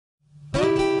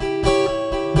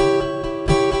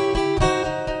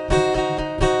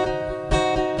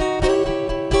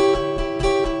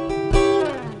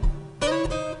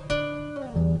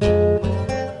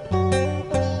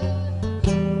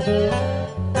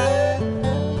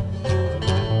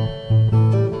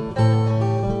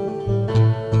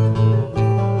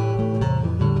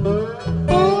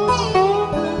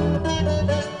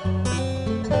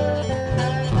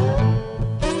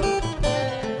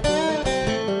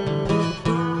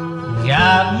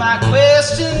got my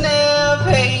questionnaire,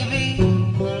 baby.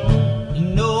 You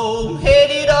know I'm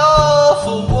headed off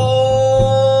for war.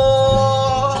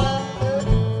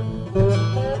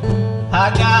 I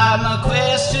got my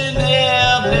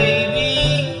questionnaire, baby.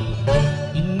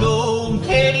 You know I'm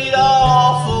headed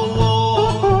off for war.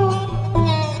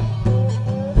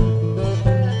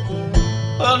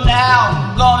 Well, now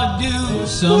I'm gonna do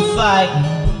some fighting.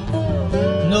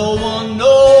 No one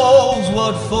knows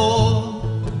what for.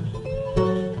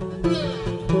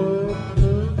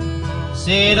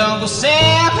 Said Uncle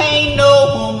Sam ain't no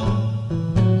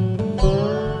woman,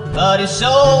 but his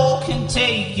soul can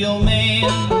take your man.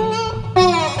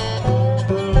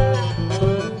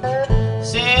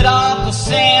 Said Uncle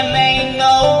Sam ain't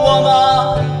no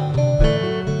woman,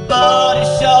 but he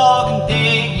sure can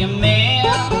take your man.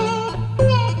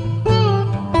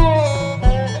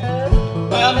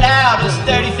 Well, now there's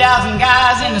 30,000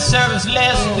 guys in the service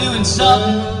list doing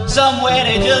something somewhere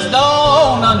they just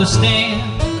don't understand.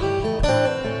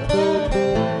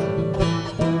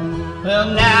 Well,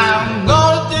 now I'm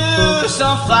gonna do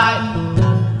some fighting,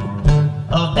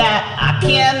 of that I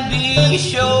can be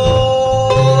sure.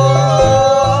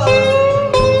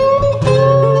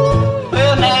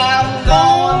 Well, now I'm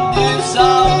gonna do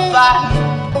some fighting,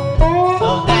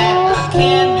 of that I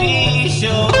can be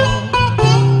sure.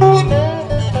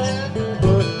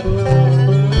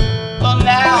 Well,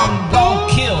 now I'm gonna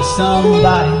kill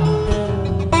somebody,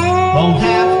 won't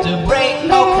have to break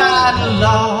no kind of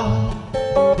law.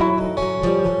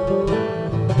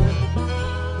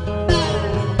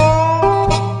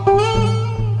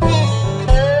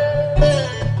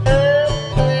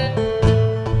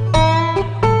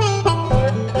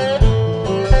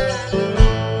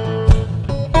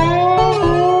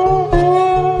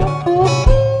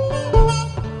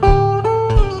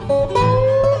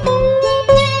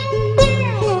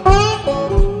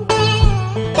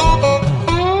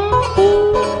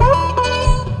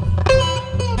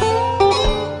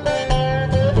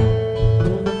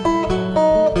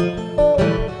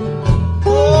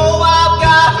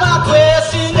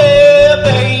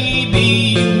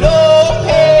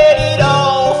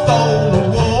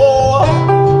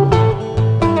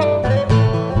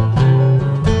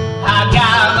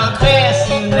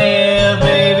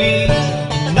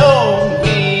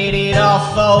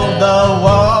 For the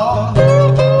war.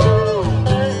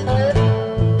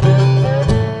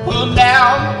 Well, now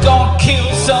I'm gonna kill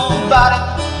somebody,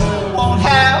 won't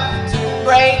have to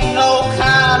break no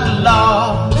kind of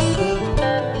law.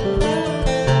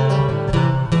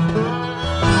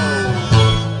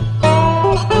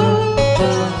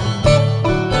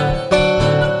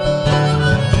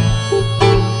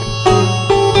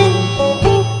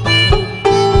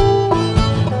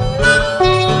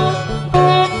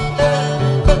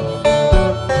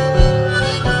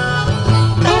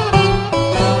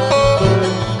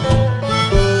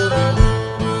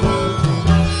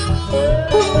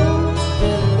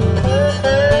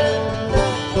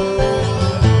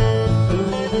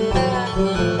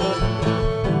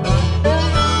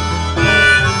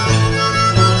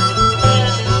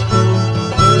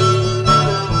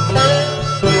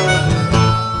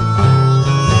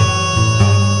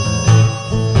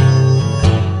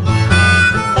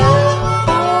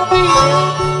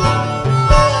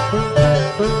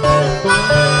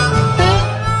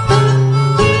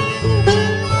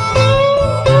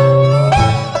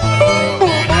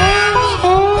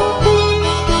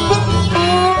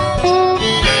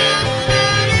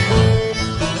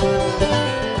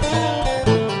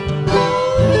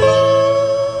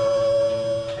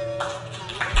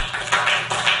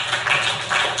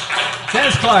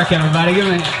 Dennis Clark, everybody. Give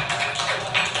me a hand.